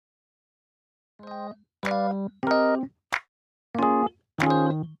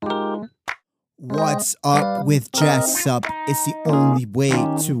What's up with Jessup? It's the only way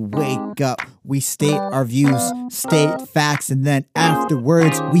to wake up. We state our views, state facts, and then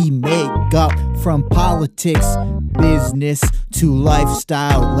afterwards we make up. From politics, business, to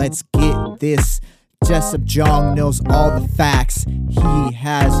lifestyle. Let's get this. Jessup Jong knows all the facts. He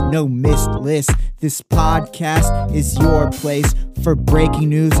has no missed list. This podcast is your place for breaking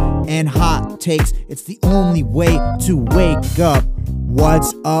news and hot takes. It's the only way to wake up.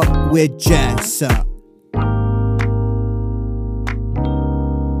 What's up with Jessup?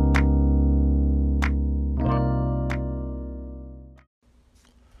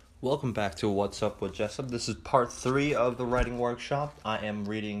 Welcome back to What's Up with Jessup. This is part 3 of the writing workshop. I am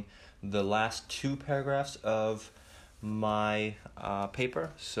reading the last 2 paragraphs of my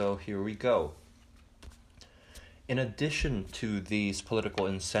paper, so here we go. In addition to these political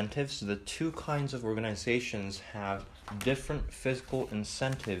incentives, the two kinds of organizations have different physical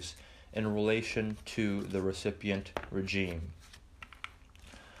incentives in relation to the recipient regime.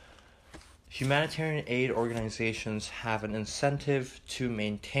 Humanitarian aid organizations have an incentive to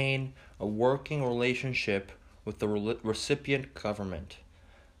maintain a working relationship with the recipient government.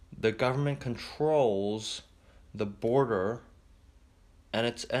 The government controls the border and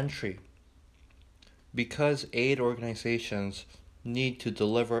its entry. Because aid organizations need to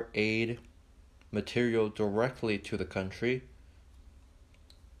deliver aid material directly to the country,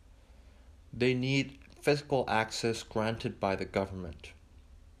 they need physical access granted by the government.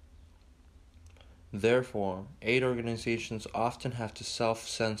 Therefore, aid organizations often have to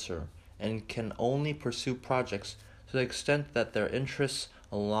self-censor and can only pursue projects to the extent that their interests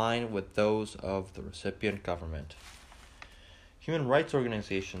align with those of the recipient government. Human rights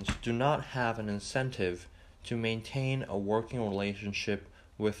organizations do not have an incentive to maintain a working relationship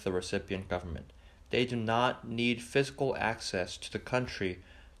with the recipient government. They do not need physical access to the country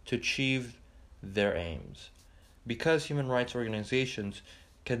to achieve their aims. Because human rights organizations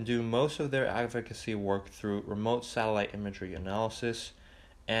can do most of their advocacy work through remote satellite imagery analysis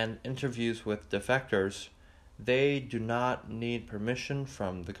and interviews with defectors, they do not need permission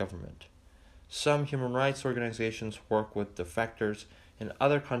from the government. Some human rights organizations work with defectors in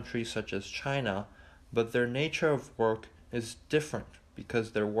other countries such as China, but their nature of work is different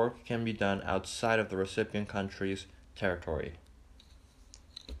because their work can be done outside of the recipient country's territory.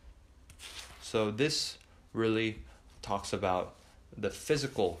 So this really talks about the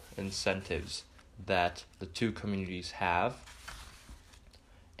physical incentives that the two communities have,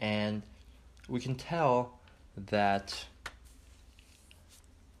 and we can tell that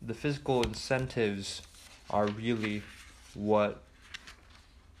the physical incentives are really what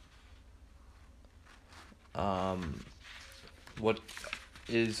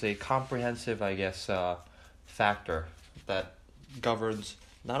is a comprehensive, factor that governs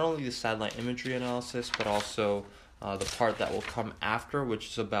not only the satellite imagery analysis, but also the part that will come after, which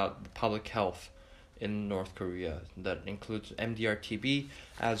is about the public health in North Korea. That includes MDR-TB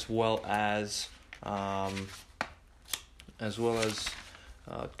as well as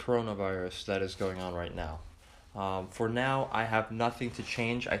coronavirus that is going on right now. For now, I have nothing to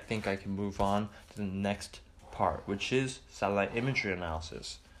change. I think I can move on to the next part, which is satellite imagery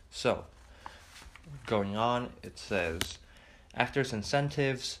analysis. So, going on, it says, actors'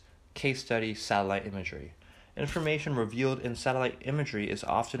 incentives, case study, satellite imagery. Information revealed in satellite imagery is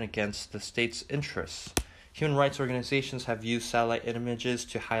often against the state's interests. Human rights organizations have used satellite images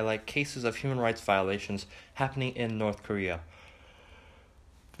to highlight cases of human rights violations happening in North Korea.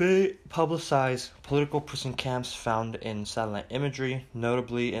 They publicize political prison camps found in satellite imagery,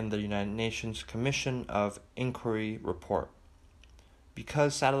 notably in the United Nations Commission of Inquiry report.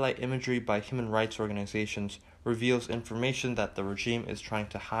 Because satellite imagery by human rights organizations reveals information that the regime is trying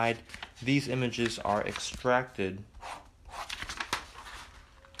to hide, these images are extracted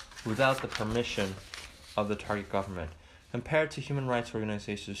without the permission of the target government. Compared to human rights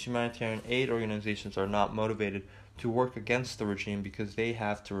organizations, humanitarian aid organizations are not motivated to work against the regime because they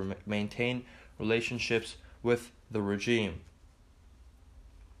have to maintain relationships with the regime.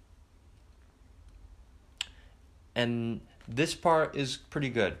 And this part is pretty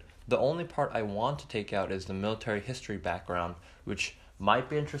good. The only part I want to take out is the military history background, which might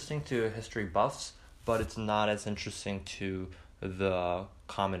be interesting to history buffs, but it's not as interesting to the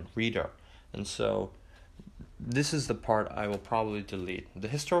common reader. And so this is the part I will probably delete. The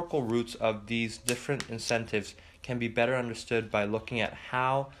historical roots of these different incentives can be better understood by looking at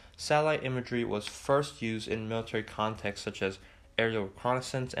how satellite imagery was first used in military contexts such as aerial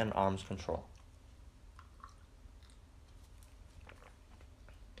reconnaissance and arms control.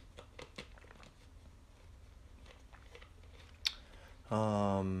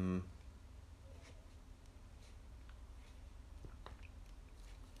 Um,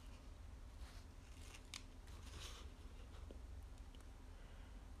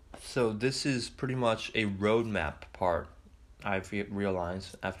 so this is pretty much a roadmap part, I've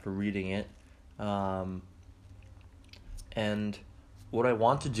realized after reading it. Um, and what I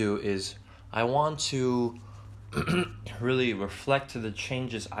want to do is I want to really reflect to the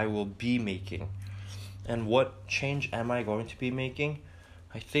changes I will be making. And what change am I going to be making?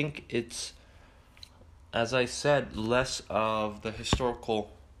 I think it's, as I said, less of the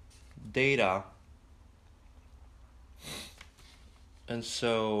historical data. And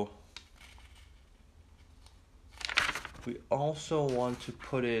so we also want to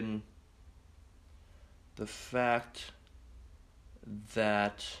put in the fact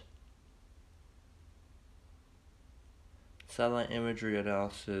that satellite imagery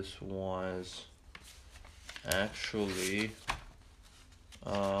analysis was actually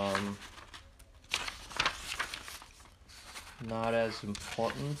not as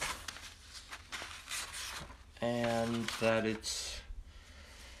important, and that it's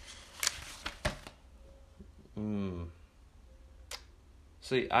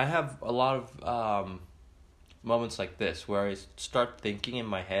see, I have a lot of moments like this where I start thinking in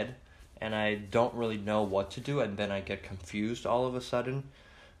my head and I don't really know what to do, and then I get confused all of a sudden,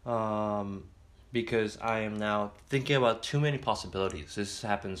 because I am now thinking about too many possibilities. This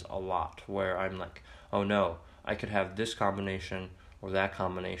happens a lot where I'm like, oh no, I could have this combination or that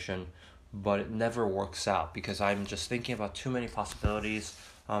combination, but it never works out because I'm just thinking about too many possibilities.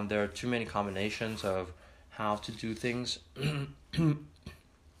 There are too many combinations of how to do things.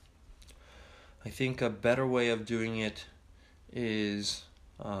 I think a better way of doing it is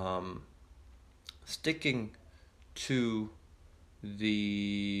sticking to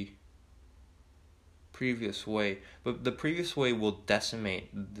the previous way, but the previous way will decimate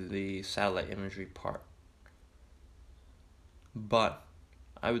the satellite imagery part. But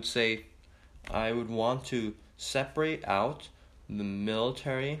I would say I would want to separate out the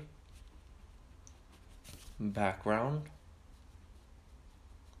military background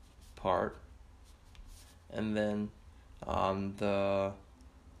part and then the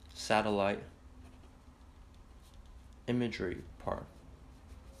satellite imagery part.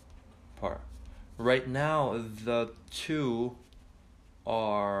 Right now, the two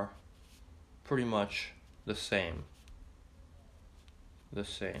are pretty much the same.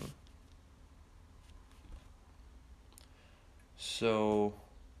 So,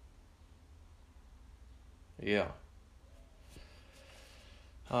 yeah.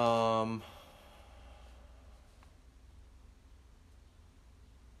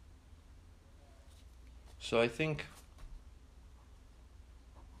 So I think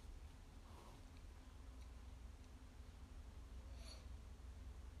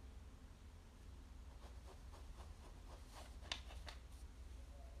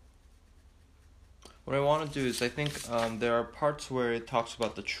what I want to do is I think there are parts where it talks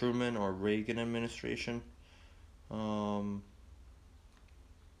about the Truman or Reagan administration.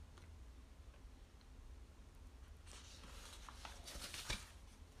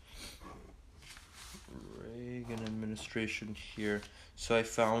 Reagan administration here. So I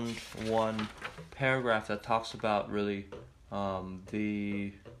found one paragraph that talks about really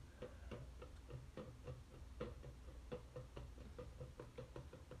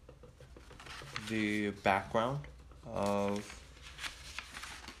the background of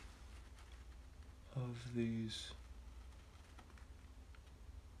these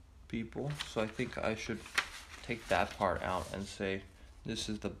people. So I think I should take that part out and say this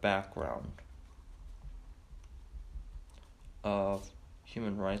is the background of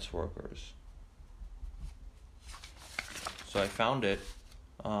human rights workers. So I found it.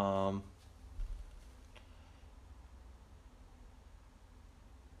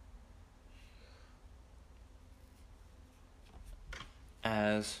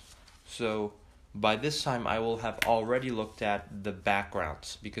 So by this time I will have already looked at the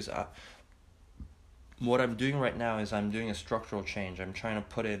backgrounds, because what I'm doing right now is I'm doing a structural change. I'm trying to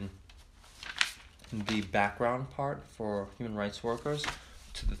put in the background part for human rights workers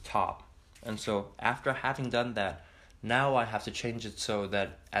to the top. And so after having done that, now I have to change it so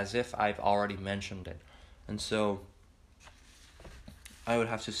that as if I've already mentioned it. And so I would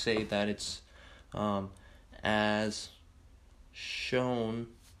have to say that it's as shown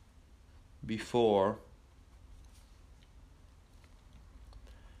before,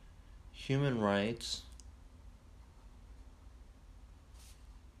 human rights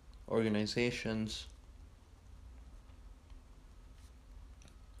organizations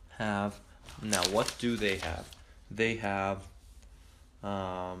have, now what do they have? They have They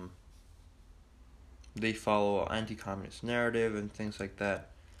follow anti-communist narrative and things like that.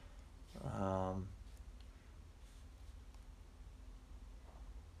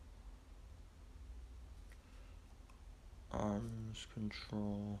 Arms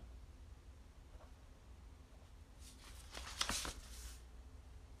control.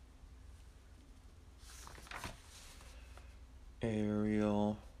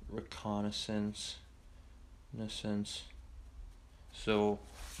 Aerial reconnaissance. So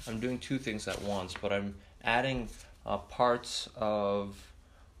I'm doing two things at once, but I'm adding parts of.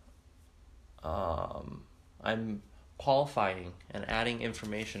 I'm qualifying and adding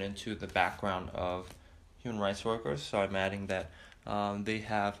information into the background of human rights workers. So I'm adding that they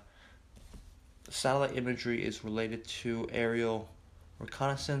have satellite imagery is related to aerial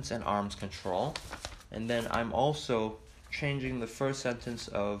reconnaissance and arms control. And then I'm also changing the first sentence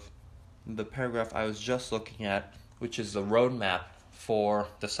of the paragraph I was just looking at, which is the roadmap for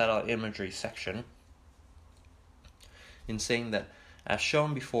the satellite imagery section, in saying that, as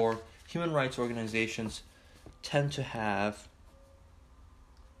shown before, human rights organizations tend to have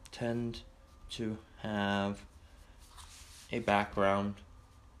a background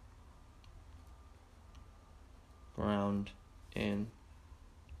in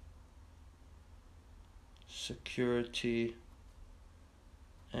security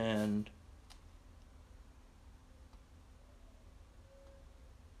and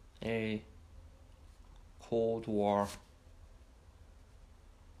a Cold War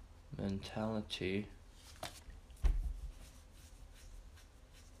mentality.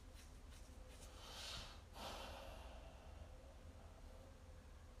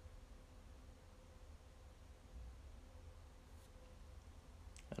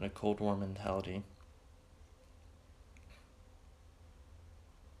 And a Cold War mentality.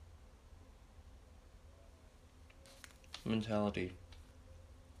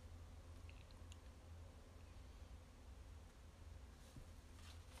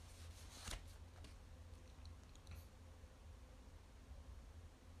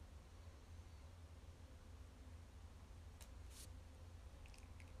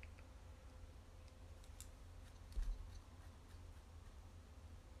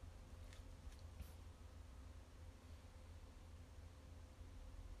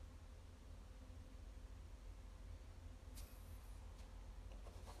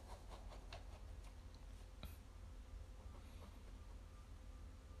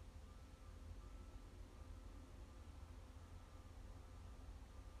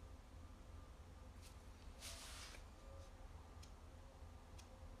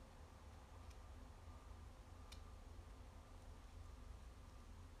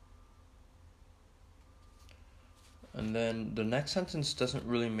 And then the next sentence doesn't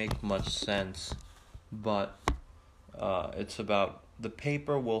really make much sense, but it's about the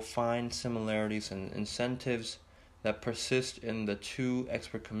paper will find similarities and incentives that persist in the two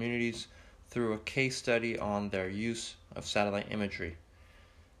expert communities through a case study on their use of satellite imagery.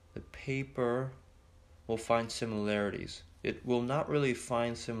 The paper will find similarities. It will not really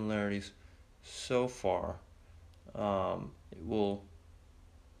find similarities so far. It will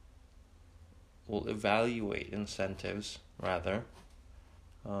evaluate incentives, rather.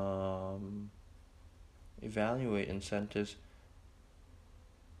 Evaluate incentives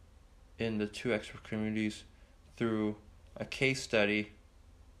in the two expert communities through a case study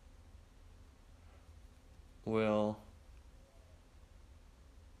will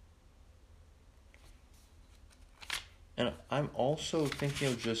and I'm also thinking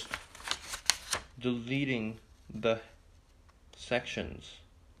of just deleting the sections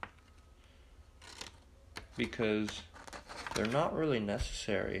because they're not really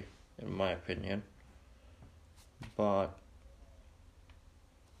necessary in my opinion, but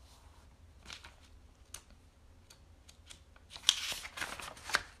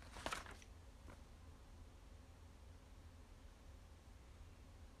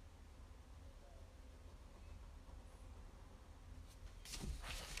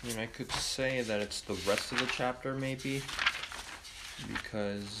I could say that it's the rest of the chapter maybe,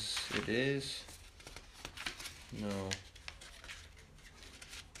 because it is.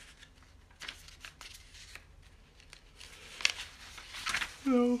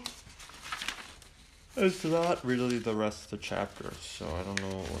 No, it's not really the rest of the chapter, so I don't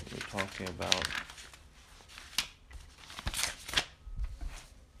know what we're talking about.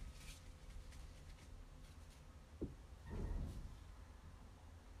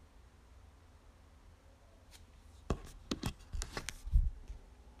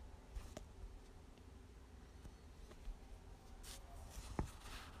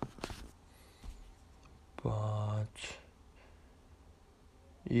 But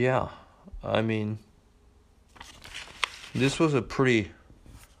Yeah, I mean, this was a pretty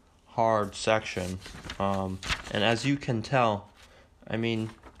hard section. And as you can tell, I mean,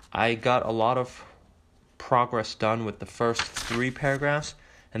 I got a lot of progress done with the first 3 paragraphs,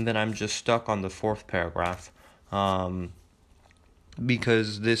 and then I'm just stuck on the 4th paragraph.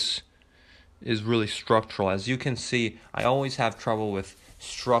 Because this is really structural. As you can see, I always have trouble with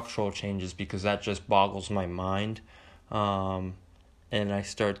structural changes because that just boggles my mind. And I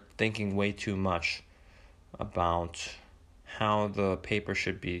start thinking way too much about how the paper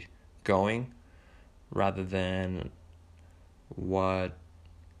should be going rather than what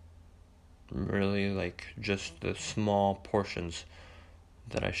really, like, just the small portions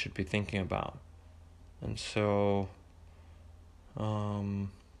that I should be thinking about. And so I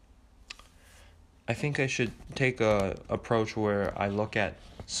think I should take a approach where I look at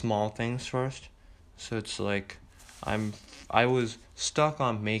small things first. So it's like I was stuck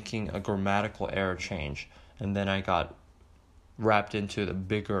on making a grammatical error change, and then I got wrapped into the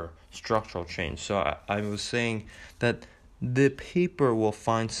bigger structural change. So I was saying that the paper will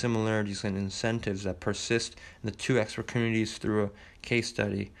find similarities and incentives that persist in the 2 expert communities through a case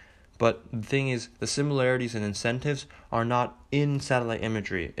study. But the thing is, the similarities and incentives are not in satellite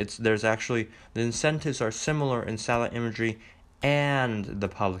imagery. There's actually, the incentives are similar in satellite imagery and the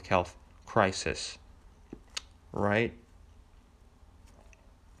public health crisis, right?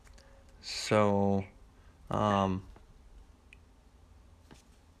 So, another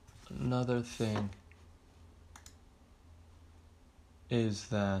thing is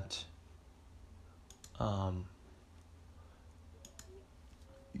that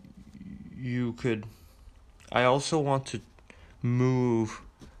I also want to move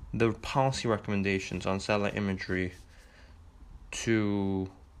the policy recommendations on satellite imagery to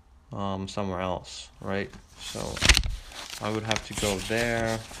somewhere else, right? So I would have to go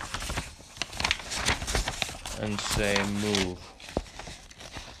there and say move.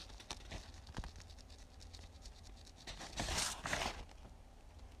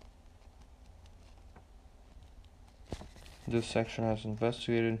 This section has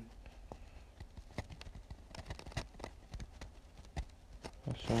investigated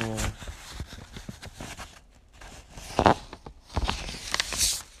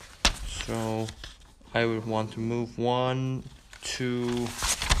so I would want to move 1, 2,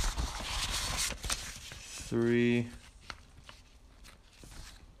 3,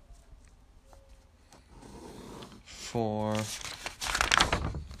 4,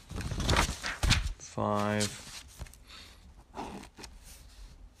 5.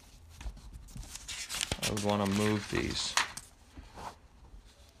 I would want to move these.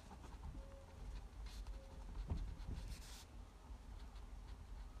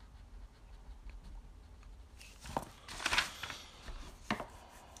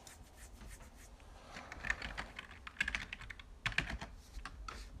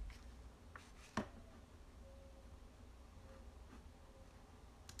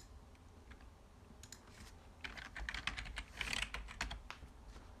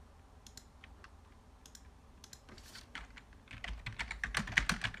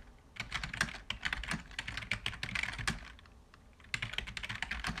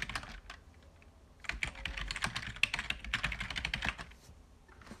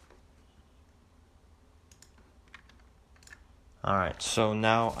 Alright, so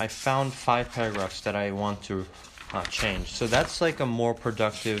now I found 5 paragraphs that I want to change. So that's like a more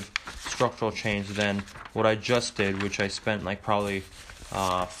productive structural change than what I just did, which I spent like probably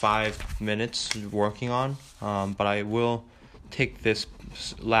 5 minutes working on. But I will take this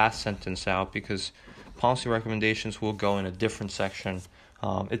last sentence out because policy recommendations will go in a different section.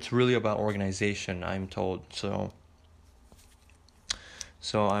 It's really about organization, I'm told. So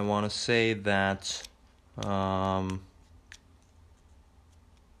I want to say that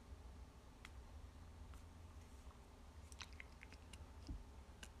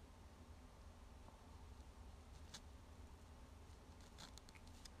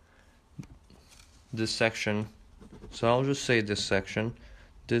this section, so I'll just say this section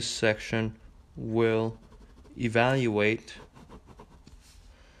will evaluate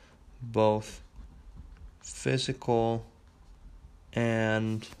both physical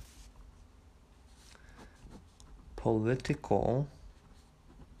and political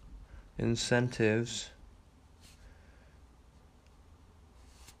incentives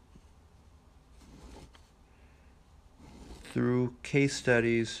through case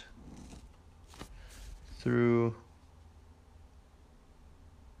studies, through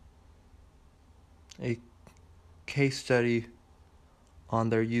a case study on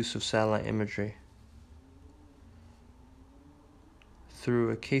their use of satellite imagery,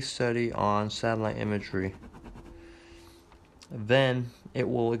 through a case study on satellite imagery. Then it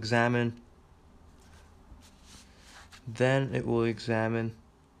will examine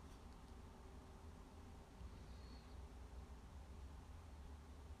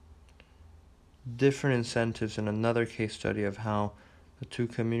different incentives in another case study of how the two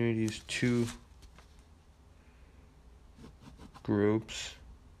groups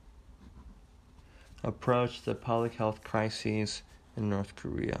approach the public health crises in North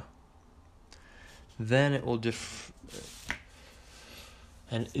Korea. Then it will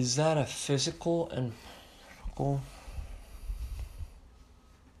and is that a physical and medical?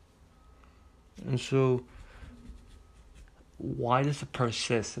 And so why does it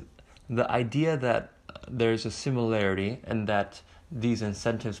persist? The idea that there's a similarity and that these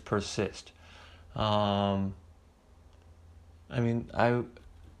incentives persist. The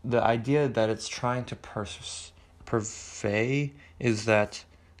idea that it's trying to purvey is that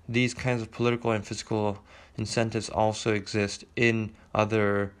these kinds of political and physical incentives also exist in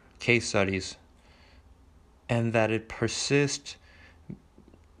other case studies, and that it persists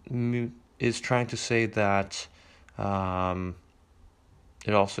is trying to say that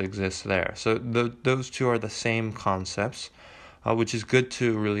it also exists there. So those two are the same concepts, which is good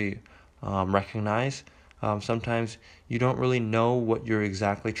to really recognize. Sometimes you don't really know what you're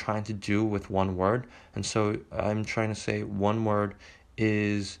exactly trying to do with one word, and so I'm trying to say one word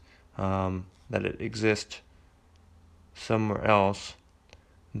is that it exists somewhere else.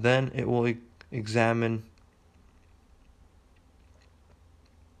 Then it will examine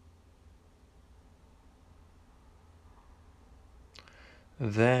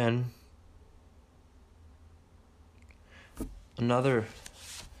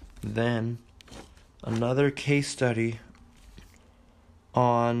another case study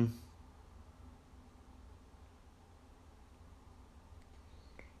on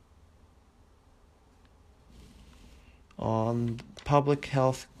public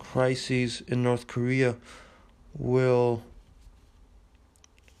health crises in North Korea will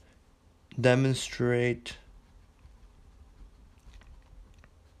demonstrate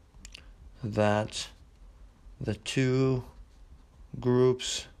that the two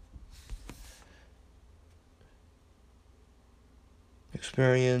groups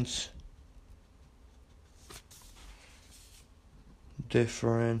experience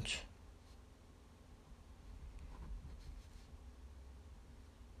different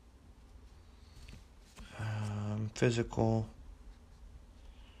physical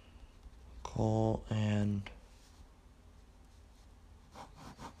and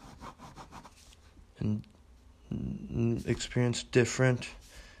experience different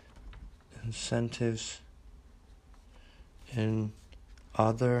incentives in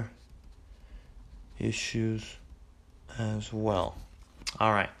other issues as well.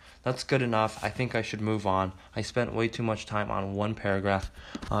 All right, that's good enough. I think I should move on. I spent way too much time on one paragraph.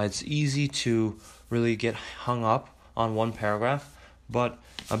 It's easy to really get hung up on one paragraph, but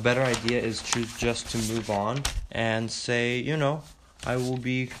a better idea is just to move on and say, I will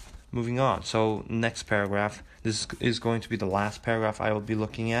be moving on. So next paragraph, this is going to be the last paragraph I will be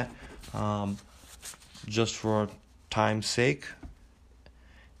looking at, just for time's sake.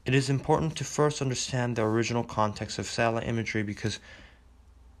 It is important to first understand the original context of satellite imagery because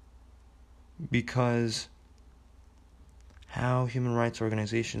how human rights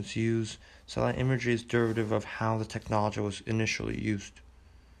organizations use satellite imagery is derivative of how the technology was initially used.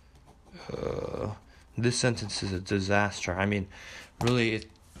 This sentence is a disaster. Really,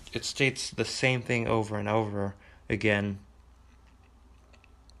 it states the same thing over and over again.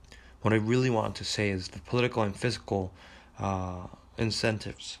 What I really want to say is the political and physical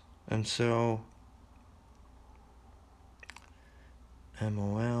incentives. And so,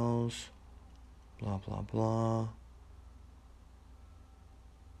 MOLs, blah, blah, blah.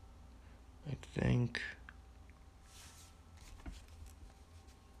 I think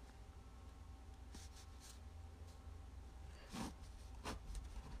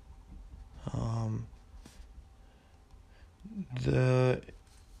the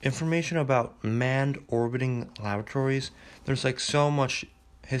information about manned orbiting laboratories, there's so much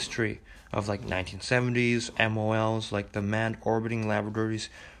history of 1970s MOLs, the manned orbiting laboratories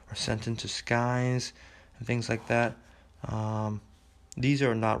are sent into skies and things like that. These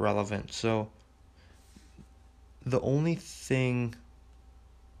are not relevant. So the only thing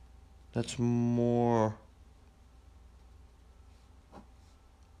that's more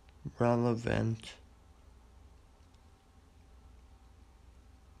relevant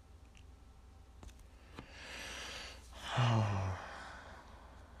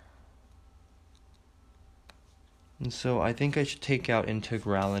And so I think I should take out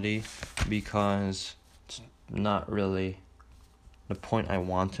integrality because it's not really the point I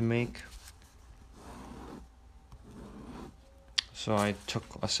want to make. So I took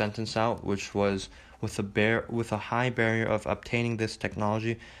a sentence out, which was, with a high barrier of obtaining this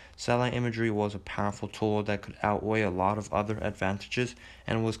technology, satellite imagery was a powerful tool that could outweigh a lot of other advantages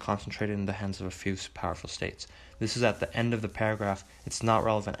and was concentrated in the hands of a few powerful states. This is at the end of the paragraph. It's not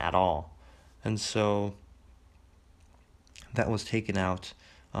relevant at all. And so that was taken out.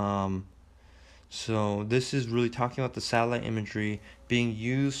 So this is really talking about the satellite imagery being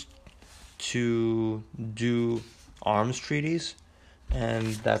used to do arms treaties, and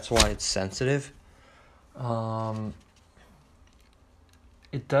that's why it's sensitive.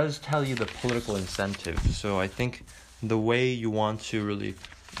 It does tell you the political incentive. So I think the way you want to really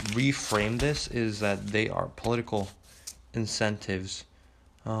reframe this is that they are political incentives.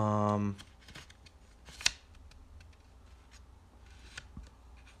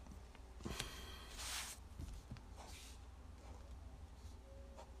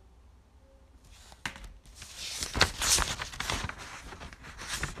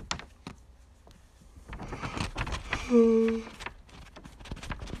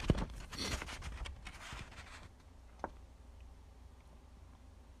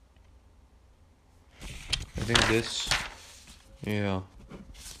 I think this, yeah.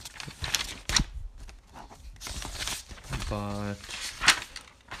 But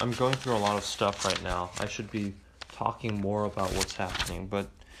I'm going through a lot of stuff right now. I should be talking more about what's happening, but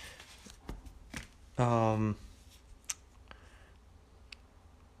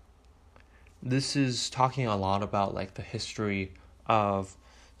this is talking a lot about like the history of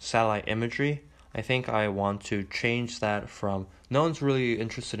satellite imagery. I think I want to change that from no one's really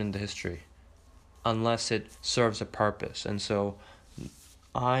interested in the history unless it serves a purpose. And so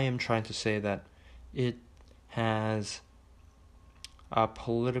I am trying to say that it has a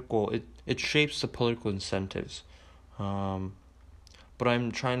political, it shapes the political incentives. But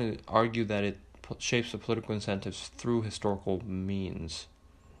I'm trying to argue that it shapes the political incentives through historical means.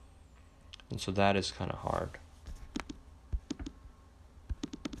 And so that is kind of hard.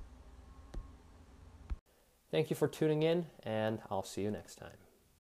 Thank you for tuning in, and I'll see you next time.